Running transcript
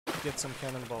get some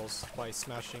cannonballs by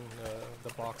smashing the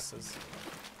boxes.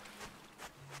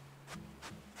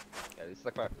 Yeah, this is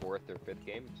like my 4th or 5th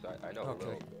game, so I know a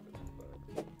little.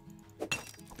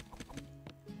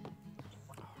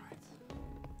 Alright.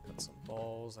 Got some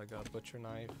balls, I got a butcher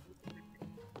knife.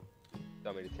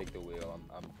 Tell me to take the wheel,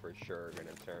 I'm for sure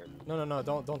gonna turn. No,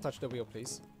 don't touch the wheel,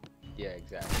 please. Yeah,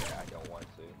 exactly. I don't want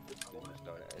to. Just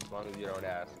don't, as long as you don't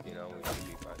ask, you know, we should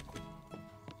be fine.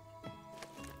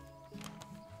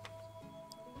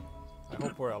 I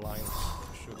hope we're aligned to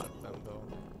shoot at them though.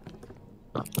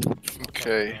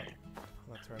 Okay. I'm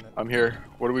gonna turn it. I'm here.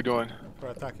 What are we doing? We're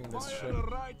attacking this ship.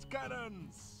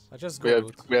 I just We go have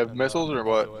loot. we have and, missiles or do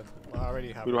what? it. Well, I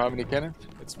already have. We don't have any cannons?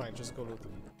 It's fine, just go loot.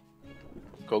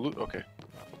 Go loot? Okay.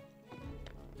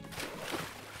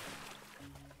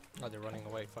 Oh, they're running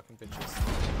away, fucking bitches.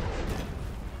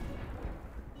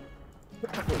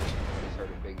 Just heard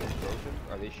a big explosion.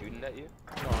 Are they shooting at you?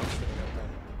 No, I'm shooting at them.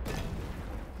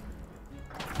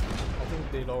 I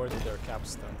think they lowered their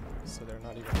capstan, so they're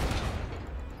not even.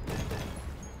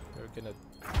 They're gonna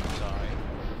die.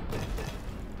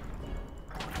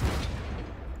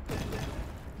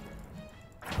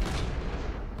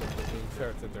 Being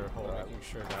fair to their hull, making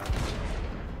sure that.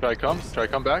 Should I come? Should I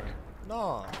come back?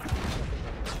 No.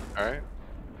 Alright.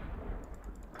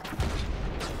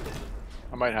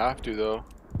 I might have to though.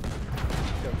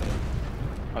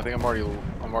 I think I'm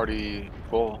already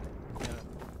full. Yeah.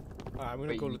 I'm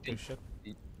gonna go loot their ship.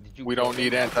 We don't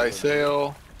need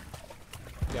anti-sail.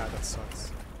 Yeah, that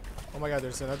sucks. Oh my god,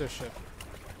 there's another ship.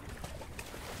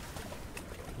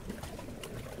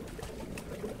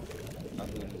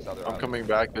 I'm coming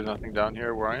back. There's nothing down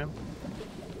here where I am.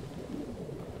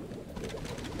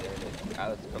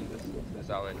 Alex, come this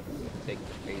island. Take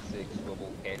the basic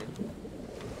swivel cannon.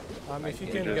 If you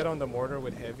can get on the mortar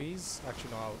with heavies,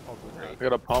 actually no, I'll go there. I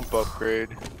got a pump upgrade.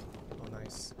 Oh,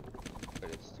 nice. But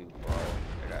it's too far,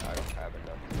 and I don't have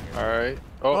enough. All right.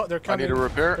 Oh, they're coming. I need a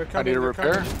repair. They're I need a coming,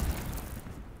 repair. coming.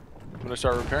 I'm gonna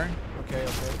start repairing. Okay,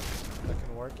 that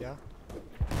can work. Yeah.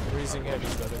 They're using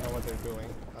heavies, but they know what they're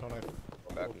doing. I don't know if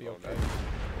it'll be okay.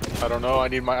 I don't know. I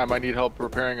might need help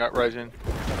repairing at Ryzen.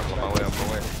 I'm on my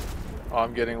way. Oh,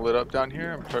 I'm getting lit up down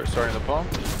here. I'm starting the pump.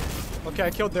 Okay, I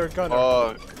killed their gunner.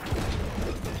 Oh,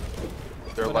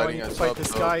 they're So now I lighting need to us fight up. this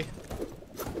so- guy.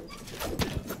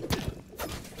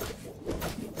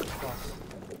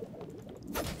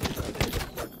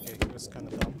 Okay, he was kind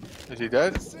of dumb. Is he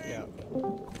dead? Yeah.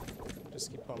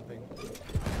 Just keep pumping.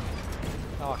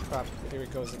 Oh crap! Here he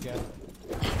goes again.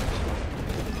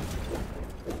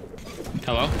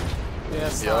 Hello?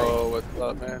 Yes. Yo, what's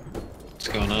up, man? What's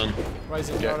going on?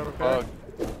 Rising Getting out of repair. bugged.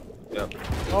 Yep.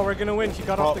 Oh, we're gonna win. He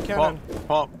got off the cannon.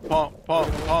 Pump.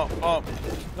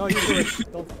 No, you do it.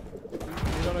 Don't.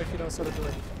 You don't know if you know how to do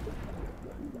it.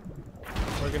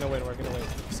 We're gonna win.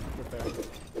 Just keep repairing.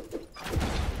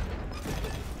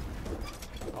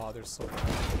 Oh, they're so bad.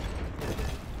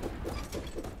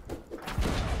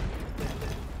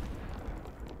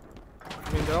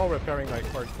 I mean, they're all repairing like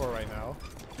hardcore right now,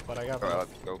 but I got enough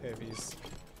heavies.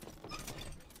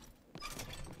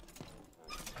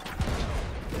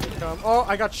 Here they come. Oh,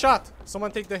 I got shot!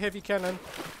 Someone take the heavy cannon.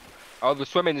 Oh, they're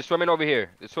swimming over here.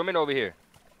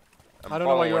 I don't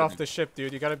know why you're off the ship,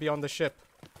 dude. You gotta be on the ship.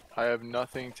 I have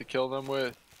nothing to kill them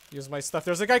with. Use my stuff.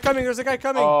 There's a guy coming!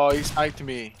 Oh, he sniped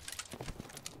me.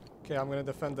 Okay, I'm gonna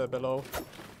defend the below.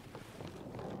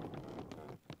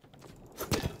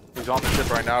 He's on the ship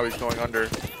right now. He's going under.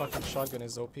 Fucking shotgun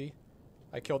is OP.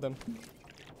 I killed him.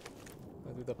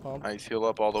 I do the pump. Nice. Heal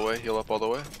up all the way.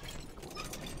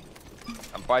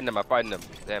 I'm fighting them.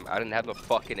 Damn, I didn't have no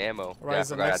fucking ammo.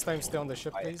 Ryzen, next time stay on the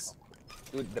ship, please.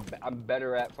 Dude, I'm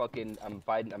better at fighting them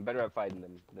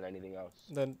than anything else.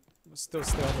 Then still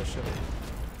stay on the ship.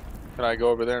 Can I go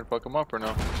over there and fuck him up or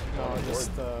no? No,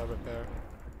 just repair.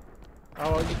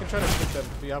 Oh, well, you can try to shoot them.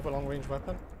 Do you have a long range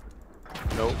weapon?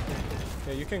 Nope.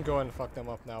 Yeah, you can go and fuck them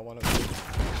up now, one of them.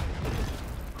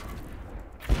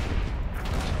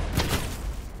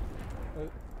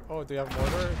 Oh, do you have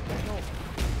mortar? No.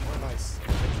 Oh, nice.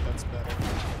 That's better.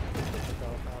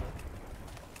 Forgot about it.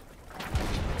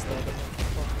 Where's the other one?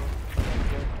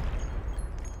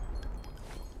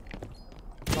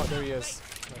 Oh, there he is.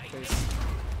 My face.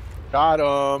 Got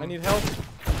him. I need help.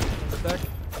 On the deck.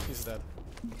 He's dead.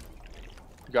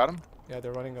 Got him? Yeah,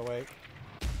 they're running away.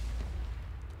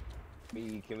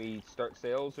 Can we start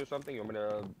sails or something? I'm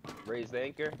gonna raise the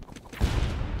anchor.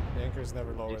 The anchor's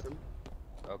never lowered.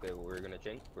 Okay, well, we're gonna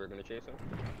chase him.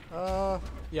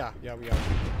 Yeah, we are.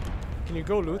 Can you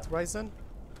go loot, Ryzen?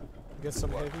 Get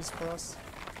some heavies for us.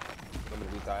 I'm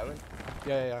gonna loot the island.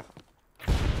 Yeah.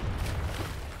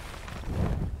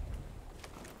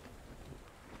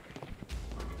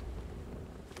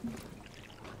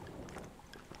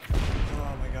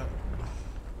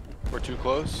 too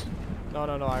close? No,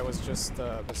 I was just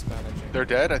mismanaging. They're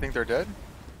dead? I think they're dead.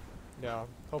 Yeah,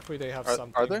 hopefully they have Are-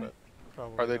 something. are they? But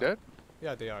probably Are they not. dead?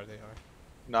 Yeah, they are.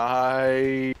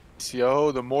 Nice.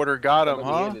 Yo, the mortar got him,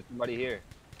 Somebody huh? Here, there's somebody here.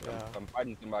 Yeah, I'm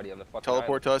fighting somebody on the fucking Teleport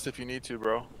island. to us if you need to,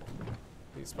 bro.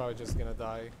 he's probably just gonna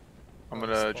die. I'm on the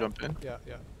gonna spot. jump in. Yeah.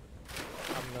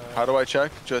 How do I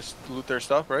check? Just loot their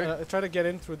stuff, right? Try to get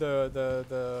in through the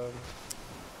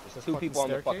There's two fucking people on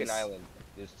the fucking staircase? island.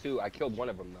 There's two. I killed one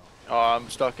of them though. Oh, I'm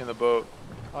stuck in the boat.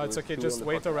 Oh, it's There's okay. two Just on the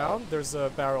wait fucking around. island. There's a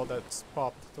barrel that's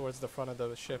popped towards the front of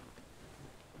the ship.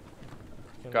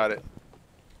 You can Got loot it.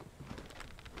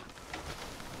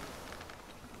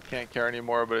 Can't care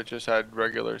anymore, but it just had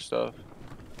regular stuff.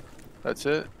 That's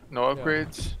it? No Yeah.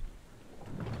 upgrades?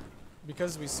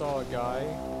 Because we saw a guy,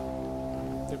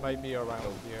 there might be around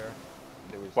here.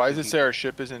 There was Why two does it say people. our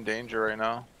ship is in danger right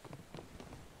now?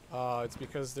 It's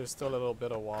because there's still a little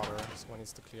bit of water. Someone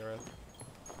needs to clear it.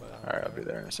 But I don't Alright, I'll care. be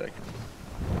there in a second.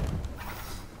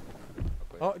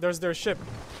 Okay. Oh, there's their ship.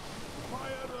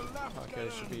 Okay,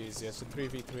 it should be easy. It's a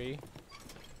 3v3.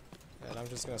 And I'm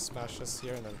just gonna smash this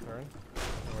here and then turn.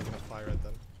 And we're gonna fire at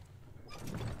them.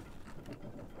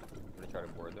 Gonna try to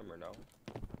board them or no?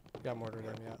 Yeah, mortar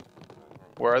them, yeah.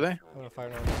 Where are they? I'm gonna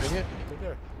fire on Bring it? They're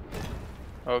there.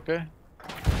 Okay.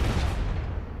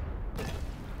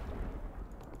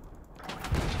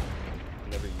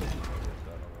 Never used it before,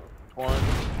 so I don't know.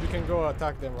 One. You can go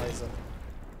attack them, Ryzen.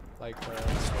 Like,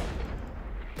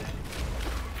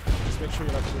 just make sure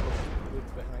you left the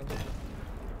loot behind.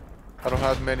 I don't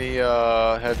have many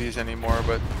heavies anymore,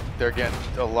 but they're getting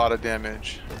a lot of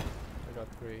damage. I got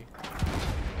 3.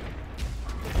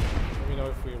 Let me know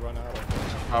if we run out of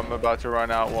them. I'm about to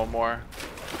run out one more.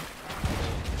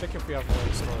 Check if we have more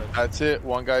in storage. That's it.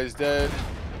 One guy's dead.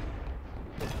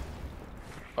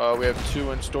 We have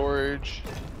 2 in storage.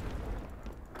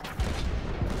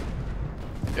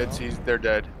 They're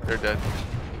dead. They're dead.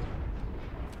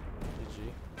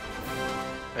 GG.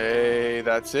 Hey,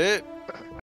 that's it.